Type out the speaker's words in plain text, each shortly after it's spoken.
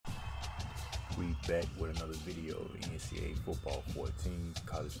We back with another video. NCAA football 14,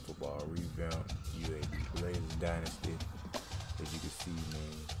 college football revamp, UAB Blazers dynasty. As you can see,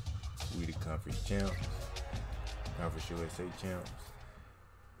 man, we the conference champs, Conference USA champs.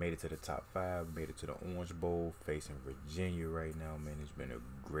 Made it to the top 5, made it to the Orange Bowl, facing Virginia right now, man. It's been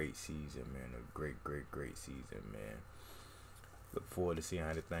a great season, man. A great season, man. Look forward to seeing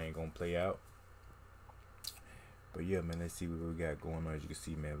how the thing gonna play out. But yeah, man, let's see what we got going on. As you can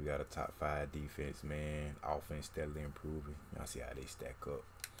see, man, we got a top 5 defense, man. Offense steadily improving. Y'all see how they stack up.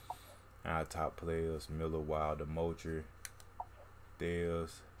 Our top players: Miller, Wilder, Moultrie,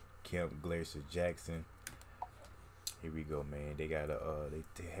 Thales, Kemp, Glacier, Jackson. Here we go, man. They got a they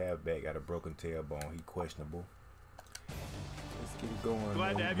halfback got a broken tailbone. He questionable. Let's get it going.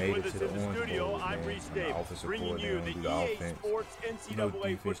 Glad to have you with us in the studio. I'm Reese Davis, bringing you the EA Sports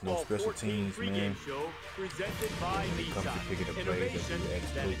NCAA Football 14 pregame show presented by Nissan. Innovation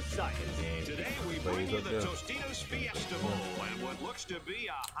that excites. Today we bring you the Tostitos Fiesta Bowl and what looks to be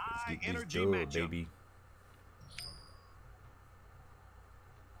a high-energy matchup. Baby.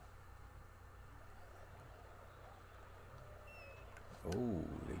 Oh,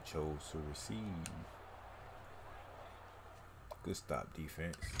 they chose to receive. Good stop,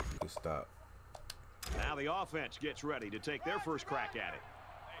 defense. Good stop. Now the offense gets ready to take their first crack at it.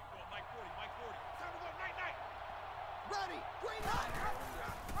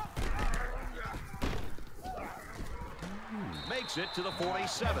 Makes it to the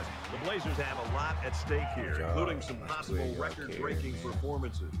 47. The Blazers have a lot at stake here, including some possible record-breaking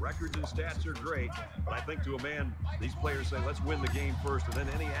performances. Records and stats are great, but I think to a man, these players say, let's win the game first, and then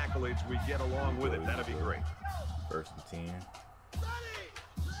any accolades we get along with it, that'd be great. First and 10.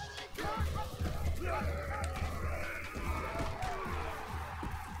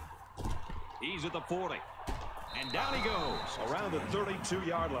 He's at the 40. And down he goes around the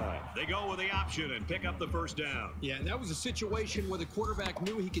 32-yard line. They go with the option and pick up the first down. Yeah, that was a situation where the quarterback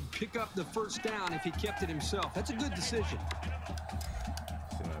knew he could pick up the first down if he kept it himself. That's a good decision.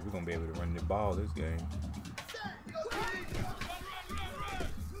 So now we're going to be able to run the ball this game.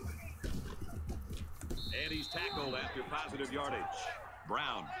 And he's tackled after positive yardage.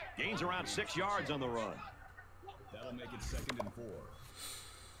 Brown gains around 6 yards on the run. That'll make it 2nd and 4.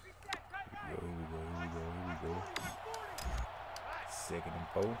 Here we go. 2nd and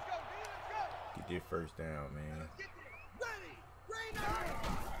 4. Get their first down, man.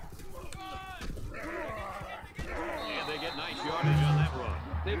 And they get nice yardage on that run.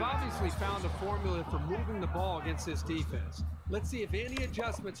 They've obviously found a formula for moving the ball against this defense. Let's see if any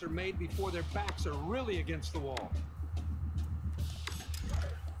adjustments are made before their backs are really against the wall.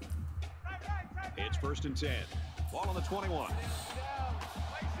 It's 1st and 10. Ball on the 21.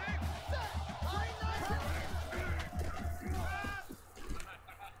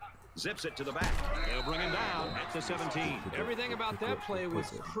 Zips it to the back. They'll bring him down at the 17. Everything about that play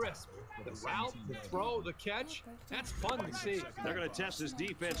was crisp. The route, the throw, the catch, that's fun to see. They're going to test this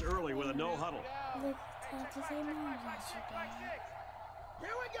defense early with a no huddle. Here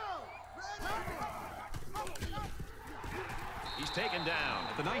we go. He's taken down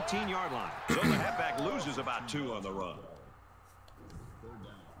at the 19-yard line. So the halfback loses about 2 on the run.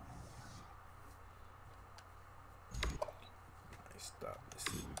 Stop. Let's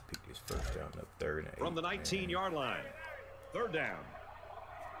see if we pick this first down up 3rd and 8. From the 19-yard line. 3rd down.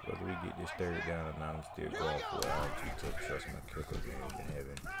 Whether we get this 3rd down or not, I'm still going for it. I don't too trust my kicker games in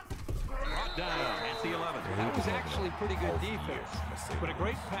heaven. Brought down at the 11. That was actually pretty good defense. But a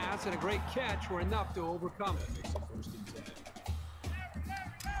great pass and a great catch were enough to overcome it.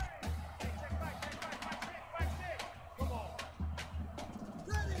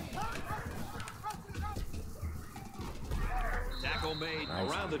 Tackle made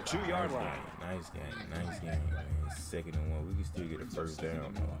around the 2-yard line. Nice game, man. 2nd and 1. We can still get a first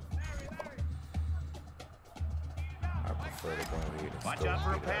down, though. I prefer to go ahead and watch out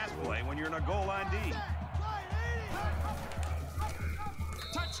for a pass play when you're in a goal line D.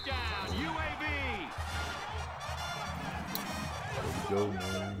 Touchdown, UAB! There we go,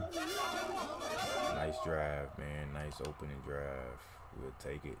 man. Nice drive, man. Nice opening drive. We'll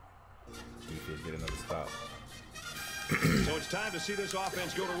take it. Defense get another stop. So it's time to see this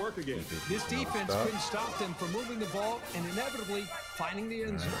offense go to work again. This defense couldn't stop them from moving the ball and inevitably finding the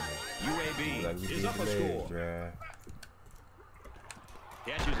end zone. UAB is up a score.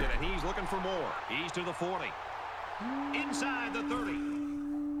 Catches it, and he's looking for more. He's to the 40. Inside the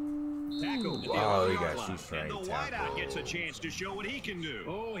 30. Tackled. Oh, he got shoestring tackle. And the wideout gets a chance to show what he can do.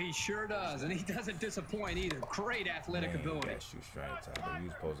 Oh, he sure does, and he doesn't disappoint either. Great athletic ability. Got shoestring tackle. You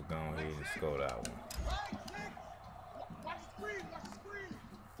supposed to go ahead and score that one.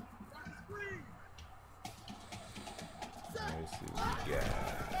 Let's see what we got.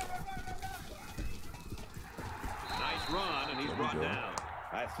 Nice run, and he's brought down.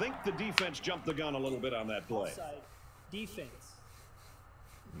 I think the defense jumped the gun a little bit on that play. Offside. Defense.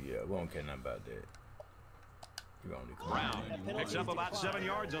 Yeah, we don't care nothing about that. We're gonna do Brown picks up about 7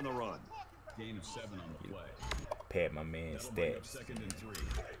 yards on the run. Gain of 7 on the play. pat my man's stats. Second and 3.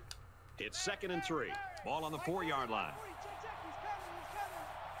 It's 2nd and 3. Ball on the 4-yard line.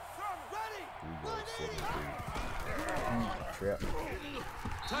 We go 7-3. Trap.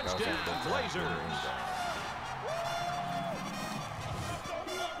 Touchdown, Blazers.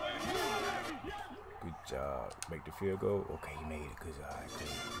 Good job. Make the field goal. Okay, he made it. Good job.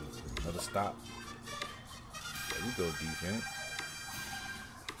 Good. Another stop. There we go, defense.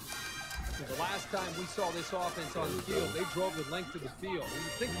 The last time we saw this offense on the field, they drove the length of the field. When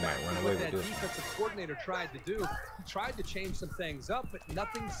you think back run to away what that with this. defensive coordinator tried to do, he tried to change some things up, but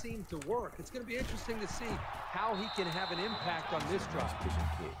nothing seemed to work. It's going to be interesting to see how he can have an impact on this drive. Nice pitch and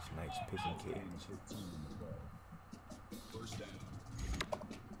catch. Nice pitch and catch. First down.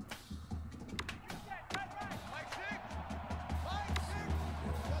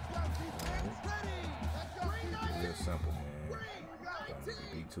 Real simple, man.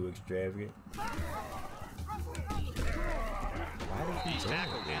 Don't be too extravagant. He's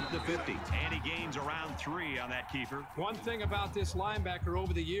tackled into the 50, and he gains around 3 on that, Kiefer. One thing about this linebacker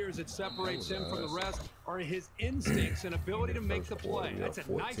over the years that separates him from the rest are his instincts and ability to make the play. That's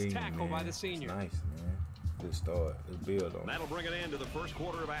a nice tackle by the senior. Nice, man. Good start. Let's build on it. That'll bring it into the first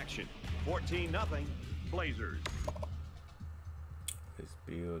quarter of action. 14-0, Blazers. Let's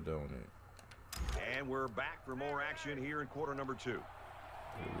build on it. And we're back for more action here in quarter number 2. Here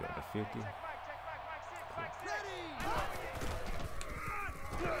we on the 50.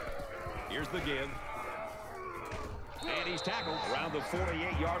 Here's the give. And he's tackled around the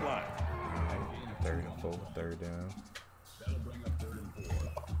 48-yard line. Right. 3rd and 4, 3rd down. That'll bring up 3rd and 4.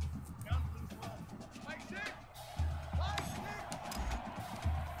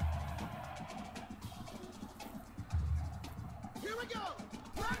 Here we go.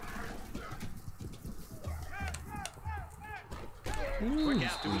 Quick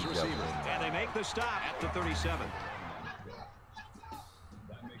out to his receiver. And they make the stop at the 37.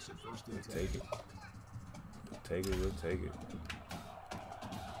 That makes it 1st and 10. Take it. Take it. We'll take it.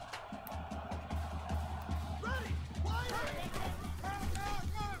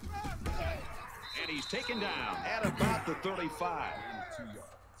 And he's taken down at about the 35. 2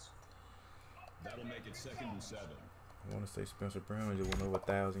 yards. That'll make it 2nd and 7. I want to say Spencer Brown just went over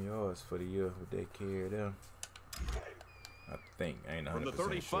 1,000 yards for the year with that carry there. I think. I ain't 100% From the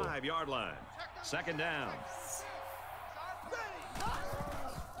 35-yard line. 2nd down.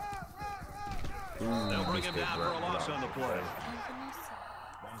 Ooh, They'll bring him down for a loss on the play.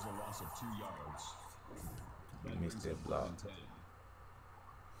 That is a loss of 2 yards. He missed that block. 3rd and 10.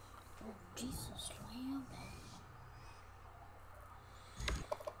 Jesus, Lamb.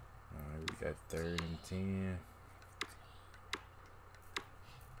 Alright, we got 3rd and 10.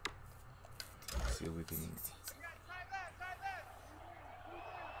 Let's see if we can.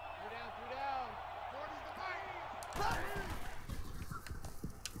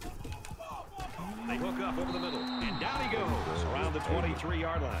 They hook up over the middle. And down he goes around the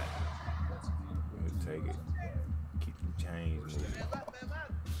 23-yard line. We'll take it. Keep them chains moving.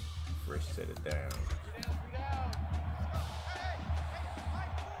 Fresh set it down.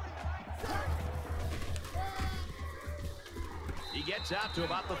 He gets out to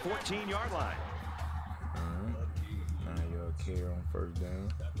about the 14-yard line. 9-yard carry on 1st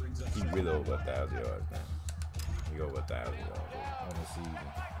down. He really over 1,000 yards now. He over 1,000 yards on the season.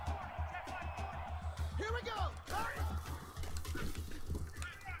 Here we go.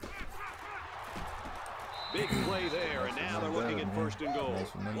 Big play there, and now they're looking at 1st and goal.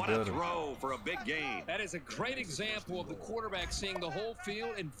 What a throw for a big gain. That is a great example of the quarterback seeing the whole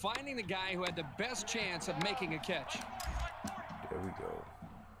field and finding the guy who had the best chance of making a catch. There we go.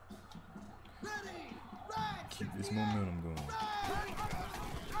 Ready. Right. Keep this momentum going.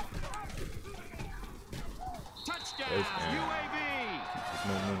 Touchdown, Touchdown. UAB. Keep this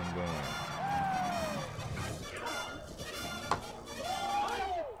momentum going.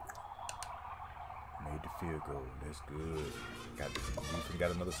 Made the field goal. That's good.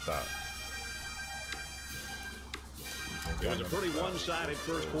 Got another stop. It was a pretty one-sided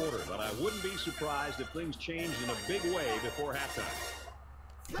first quarter, but I wouldn't be surprised if things changed in a big way before halftime.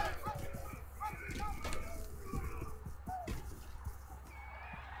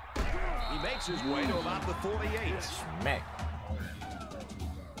 He makes his way to about the 48. Smack.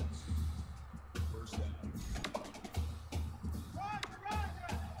 First down.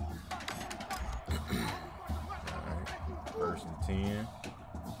 Alright. 1st 10.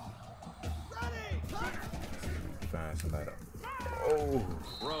 Find somebody. Oh.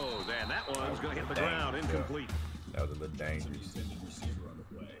 Throws, and that one's going to hit the ground. Incomplete. That was a little dangerous.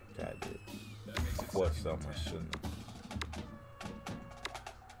 Tried to force something I shouldn't have.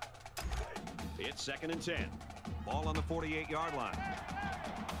 It's 2nd and 10. Ball on the 48-yard line.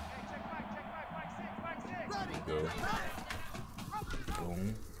 Go.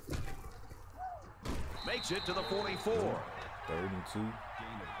 Boom. Makes it to the 44. 3rd and 2.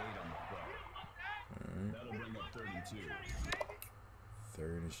 That'll bring up 3rd and 2.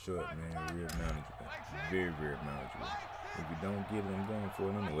 3rd and short, man. Real manageable. Very, very manageable. If you don't get it, I'm going for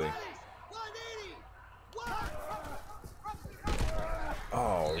it anyway.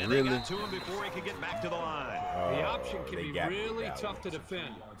 Oh, and really? They got to him before he could get back to the line. The option can be really tough to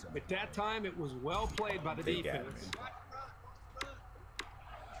defend. But that time, it was well played by the defense.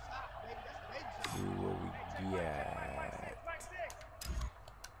 See what we got.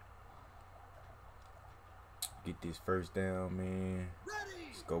 Get this first down, man.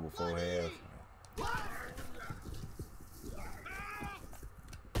 Let's go before half.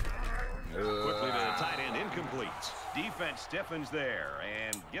 Quickly to the tight end, incomplete. Defense stiffens there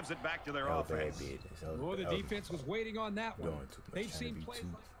and gives it back to their offense. Well, the defense was waiting on that one. They've seen plays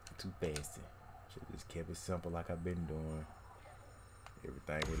too fast. Should just kept it simple like I've been doing.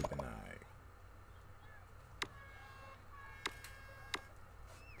 Everything would have been alright.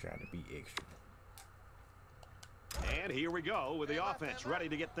 Trying to be extra. And here we go with the offense ready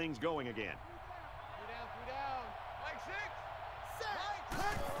to get things going again.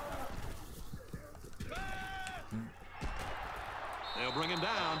 They'll bring him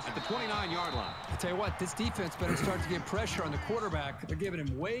down at the 29-yard line. I tell you what, this defense better start to get pressure on the quarterback. They're giving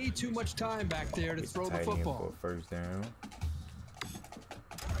him way too much time back there to throw the football. For a first down.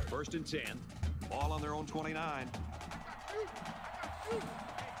 1st and 10. Ball on their own 29.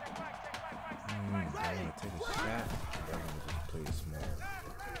 I want to take a shot. I want to just play it small.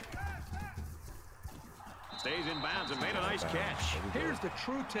 Stays in bounds and made a nice catch. Here's the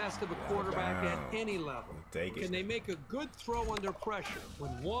true test of a quarterback at any level. Can they make a good throw under pressure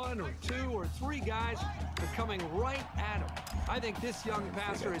when 1 or 2 or 3 guys are coming right at him? I think this young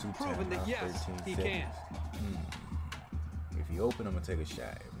passer has proven that, yes, he can. If he open, I'm going to take a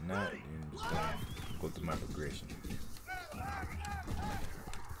shot. If not, then just go through my progression.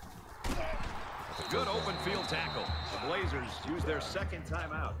 Good open field tackle. The Blazers use their 2nd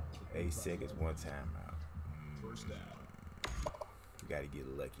timeout. 8 seconds, 1 timeout. First down. You got to get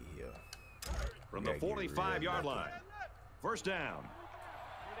lucky here. From the 45-yard line. First down.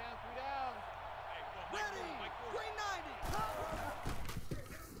 3 down. Ready.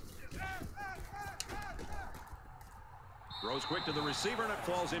 390. Throws quick to the receiver and it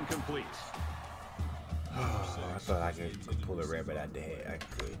falls incomplete. I thought I could pull a rabbit out the hat. I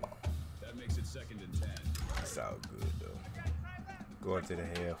couldn't. That makes it 2nd and 10. It's all good though. Going to the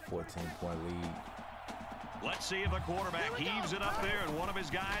half, 14-point lead. Let's see if the quarterback heaves it up there and one of his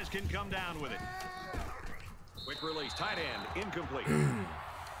guys can come down with it. Quick release, tight end, incomplete.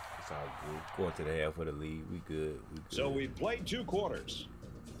 It's all good. Going to the half of the lead. We good. We good. So we've played 2 quarters.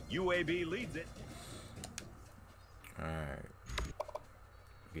 UAB leads it. All right.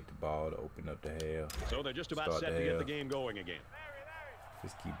 Get the ball to open up the half. So they're just about set to get the game going again.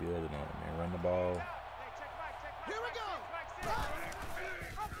 Just keep building on it, man. Run the ball. Here we go.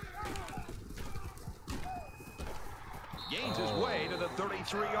 Gains his way to the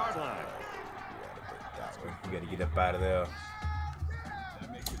 33-yard line. You got to get up out of there.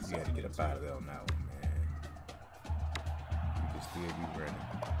 You got to get up out of there on that one, man. You can still be running.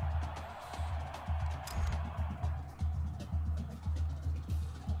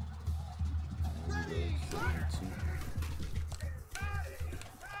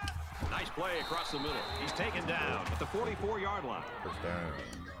 Nice play across the middle. He's taken down at the 44-yard line. First down.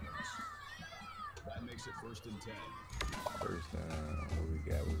 That makes it 1st and 10. First down. What we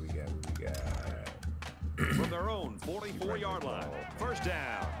got? What we got? What we got? From their own 44-yard line. First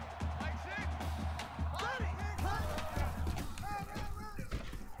down.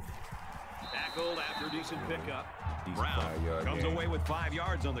 Tackled after a decent pickup. Brown comes away with 5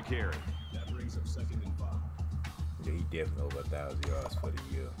 yards on the carry. That brings up 2nd and 5. Yeah, he definitely over 1,000 yards for the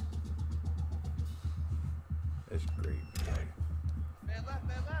year. That's great, man.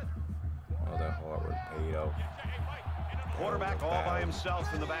 All that hard work paid off. Quarterback all by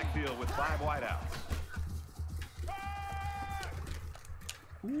himself in the backfield with 5 wideouts.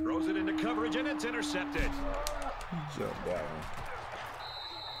 Throws it into coverage and it's intercepted. Jump down.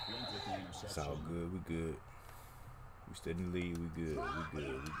 It's all good. We good. We still in the lead. We good. We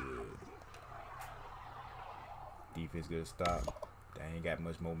good. We good. Defense gonna stop. They ain't got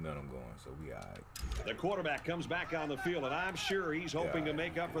much momentum going, so we all right. The quarterback comes back on the field, and I'm sure he's hoping to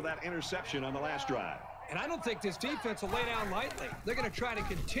make up for that interception on the last drive. And I don't think this defense will lay down lightly. They're going to try to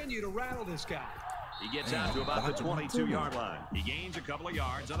continue to rattle this guy. He gets out to about the 22-yard line. He gains a couple of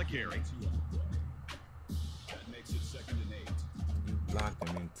yards on the carry. That makes it 2nd and 8. You blocked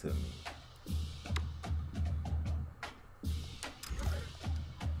him into me.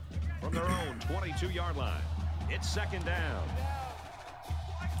 From their own 22-yard line, it's 2nd down.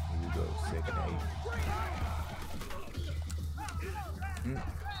 Here we go, 2nd and 8.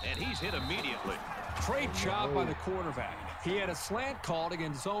 And he's hit immediately. Great job by the quarterback. He had a slant called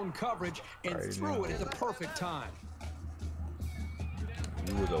against zone coverage and threw it at the perfect time.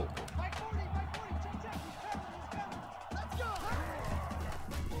 He was open.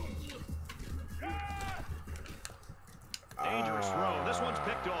 Dangerous throw. This one's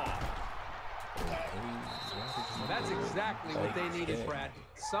picked off. That's exactly what they needed, Brad.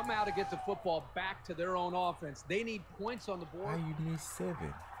 Somehow to get the football back to their own offense. They need points on the board. Why you need 7?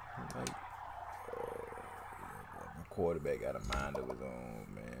 Like, my quarterback got a mind of his own,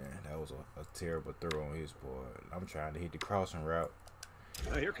 man. That was a terrible throw on his part. I'm trying to hit the crossing route.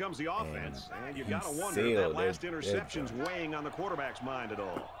 Now here comes the offense, and you got to wonder if that last interception's weighing on the quarterback's mind at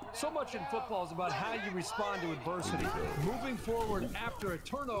all. So much in football is about how you respond to adversity. Moving forward after a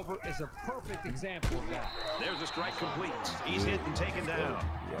turnover is a perfect example of that. There's a strike complete. He's hit and taken down.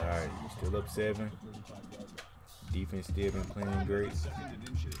 Yeah, all right. Still up 7. Defense still been playing great.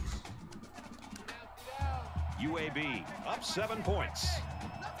 UAB up 7 points.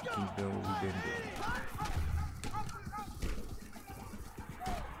 Keep doing what we've been doing.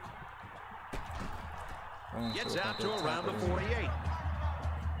 Gets out to around the 48.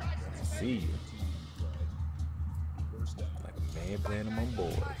 See you. Like a man playing among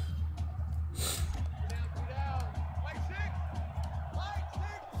boys.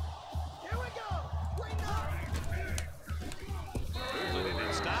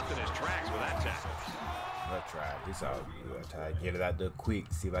 And stopped in his tracks with that tackle. I'll try it. This out. I'll try to get it out there quick.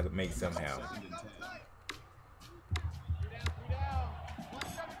 See if I can make something happen.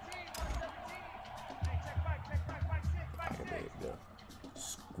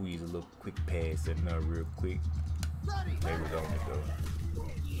 Squeeze a little quick pass and real quick. They was on it though.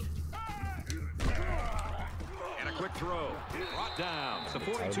 And a quick throw. Brought down at the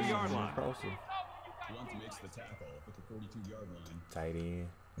 42-yard line. Blunt makes the tackle at the 42-yard line. Tight end.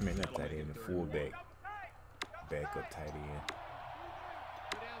 I mean, not tight end, the fullback. Back up tight end.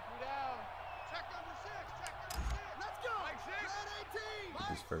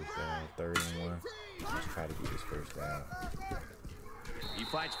 This first down, 3rd and 1. Let's try to get this first down. He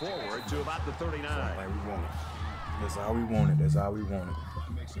fights forward to about the 39. Like we want it. That's all we wanted. That's all we wanted.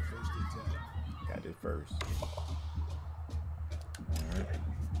 That makes it 1st and 10. Got this first. All right.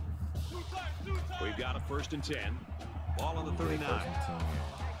 We've got a 1st and 10. Ball on the 39.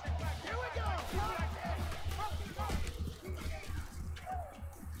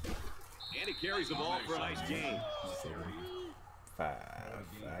 And he carries the ball for a nice gain.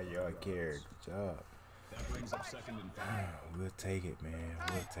 5-yard carry. Good job. That brings up 2nd and 5. We'll take it, man.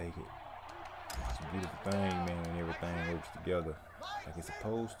 We'll take it. It's a beautiful thing, man, when everything works together like it's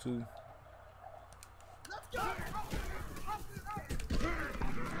supposed to.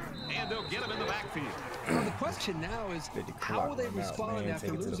 And they'll get him in the backfield. Well, the question now is, how will they respond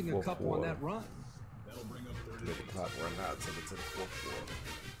after losing a couple on that run? That'll bring up 3rd. Let the clock run out, take it to the 4th quarter.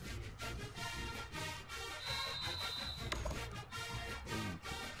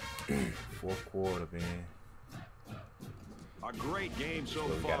 4th quarter, man. A great game so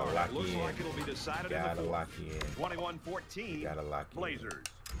We far. gotta lock Looks in. like it'll be decided in Gotta the 4th. lock in. 21-14. Gotta lock in. Blazers.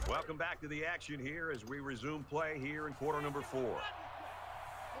 Welcome back to the action here as we resume play here in quarter number 4.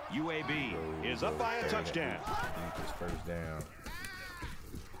 UAB is up by a touchdown. This first down.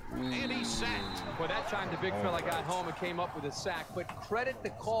 And he's sacked. Well, that time the big fella got home and came up with a sack, but credit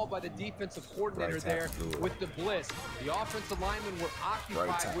the call by the defensive coordinator there with the blitz. The offensive linemen were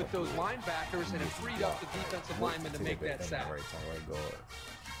occupied with those linebackers, and it freed up the defensive linemen to make that sack. Right guard.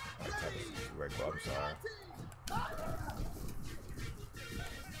 Right guard, I'm sorry.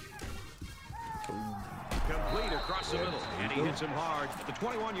 Complete across the middle, and he hits him hard at the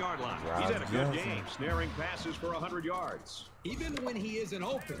 21-yard line. He's had a good game, snaring passes for 100 yards. Even when he isn't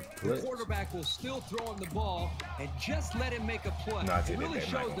open, the quarterback will still throw him the ball and just let him make a play. It really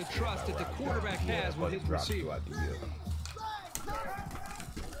shows the trust that the quarterback has with his receiver.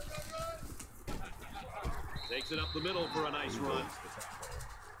 Takes it up the middle for a nice run.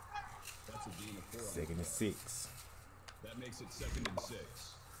 That's a gain of 4. 2nd and 6. That makes it 2nd and 6.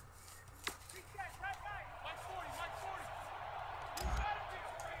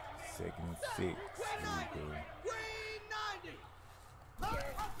 and 6. Here we go.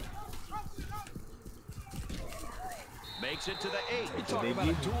 Makes it to the 8. You talk about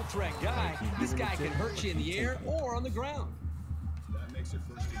a dual threat guy. This guy can hurt you in the air or on the ground. That makes it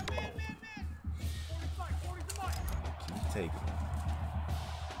first and goal. Keep taking it.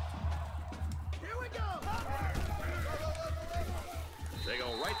 Here we go. They go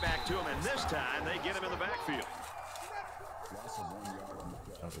right back to him, and this time they get him in the backfield. Loss of 1 yard on the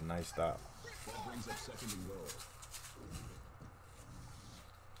play. That was a nice stop. That brings up second and goal.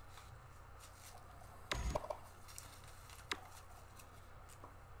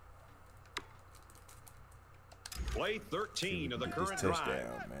 Play 13 of the Get current this drive.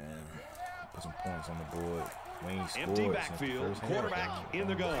 touchdown, man. Put some points on the board. We ain't scored Empty since the backfield, first half. quarterback in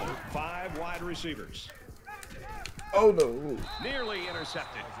the gun. 5 wide receivers. Oh no! Nearly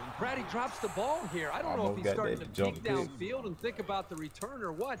intercepted. Brady drops the ball here. I don't know if Almost he's got starting to that jump peek kick. downfield and think about the return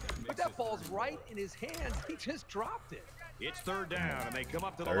or what, but that ball's right in his hands. He just dropped it. It's third down, and they come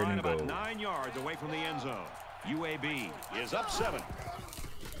up to the Third line and about goal. 9 yards away from the end zone. UAB is up 7.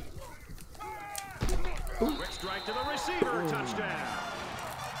 Quick strike to the receiver. Touchdown.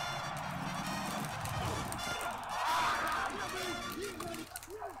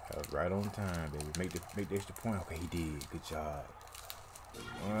 That was right on time, baby. Make the extra point. Okay, he did. Good job.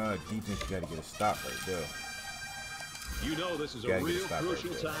 Defense, you got to get a stop right there. You know this is a Gotta get a real stop right crucial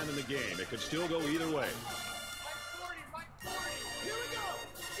there. time in the game. It could still go either way. Here we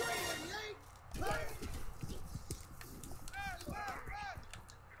go.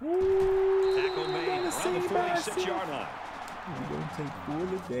 Tackle made around the 46-yard line. We're going to take full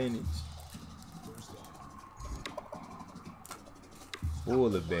advantage.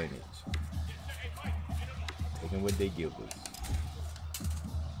 Full advantage. Taking what they give us.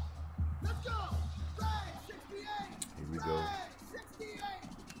 Let's go. Ray, 68. Here we go. Ray, 68.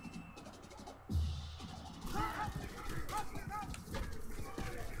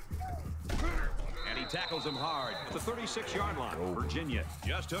 And he tackles him hard at the 36-yard line. Oh. Virginia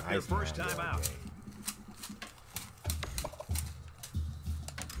just took their Nice first man, time yeah, out. okay.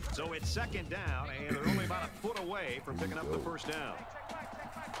 So it's second down, and they're only about a foot away from picking up the first down.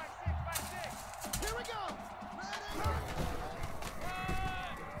 Here we go.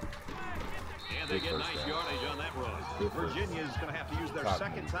 And they Good get first nice down. yardage on that run. Good first Virginia's going to have to use their Clock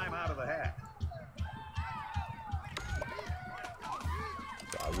second move. time out of the half.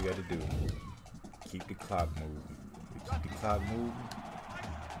 So all we got to do, keep the clock moving. We keep the clock moving.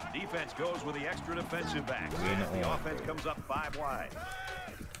 Defense goes with the extra defensive back. Win And the on. offense comes up 5 wide.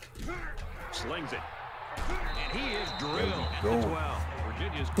 Slings it. And he is drilled at There we the go. 12.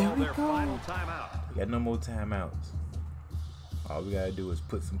 Virginia's There called we their go. final timeout. We got no more timeouts. All we got to do is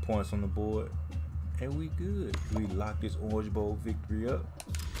put some points on the board, and we good. We lock this Orange Bowl victory up.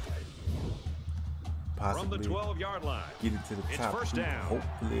 From Possibly the 12-yard line. get it to the It's top first two. down.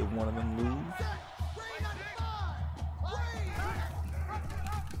 Hopefully one of them lose.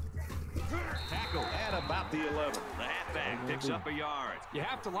 Tackle at about the 11. The halfback picks up a yard. You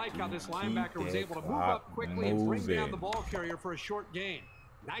have to like how this Keep linebacker was that able to move clock up quickly and bring down moving. the ball carrier for a short gain.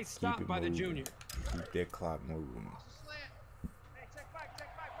 Nice Keep stop it by the moving. junior. Keep that clock moving. Hey, check back, 6.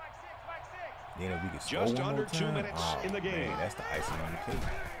 Then if we can Just score one under more 2 time, minutes oh, in the game. Man, that's the icing on the cake.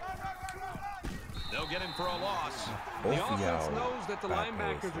 They'll get him for a loss. Both The of offense y'all knows that the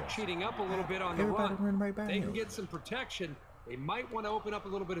bypass linebackers are us. cheating up a little bit on the Everybody run. run right by They him. can get some protection. They might want to open up a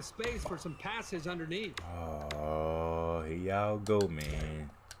little bit of space for some passes underneath. Oh, here y'all go, man.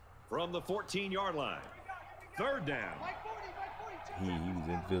 From the 14-yard line. Third down. He was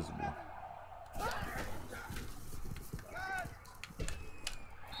invisible.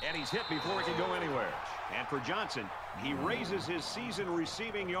 And he's hit before he can go anywhere. And for Johnson, he raises his season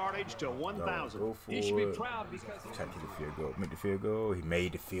receiving yardage to 1,000. Go for He should be it. proud because he Try to get the field goal. Make the field goal. He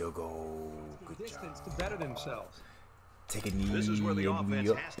made the field goal. Good distance job. to better themselves. Take a knee. This is where the and we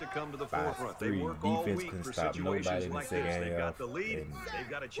offense up. has to come to the 5-3. forefront. They work all Defense week couldn't for stop nobody situations in the like second this. They've got half, the lead. and They've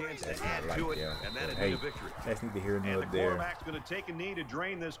got a chance that's to not add like to it, them. and that'd Hey, be a victory. that's neither here nor And the there. quarterback's going to take a knee to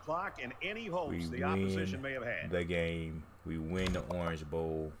drain this clock and any hopes We the opposition may have win had. the game. We win the Orange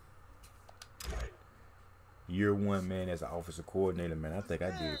Bowl. Year 1, man, as an offensive coordinator, man, I think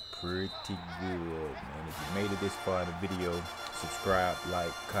I did pretty good, man. If you made it this far in the video, subscribe, like,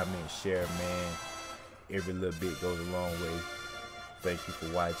 comment, share, man. Every little bit goes a long way. Thank you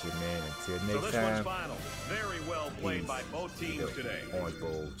for watching, man. Until So next this time. one's final. Very well played by both teams today. Orange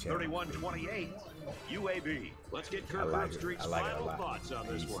Bowl champion. 31-28, UAB. Let's get Kirk I like it. Herbstreit's I like it a final lot. thoughts on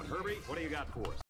this Peace. one. Herbie, what do you got for us?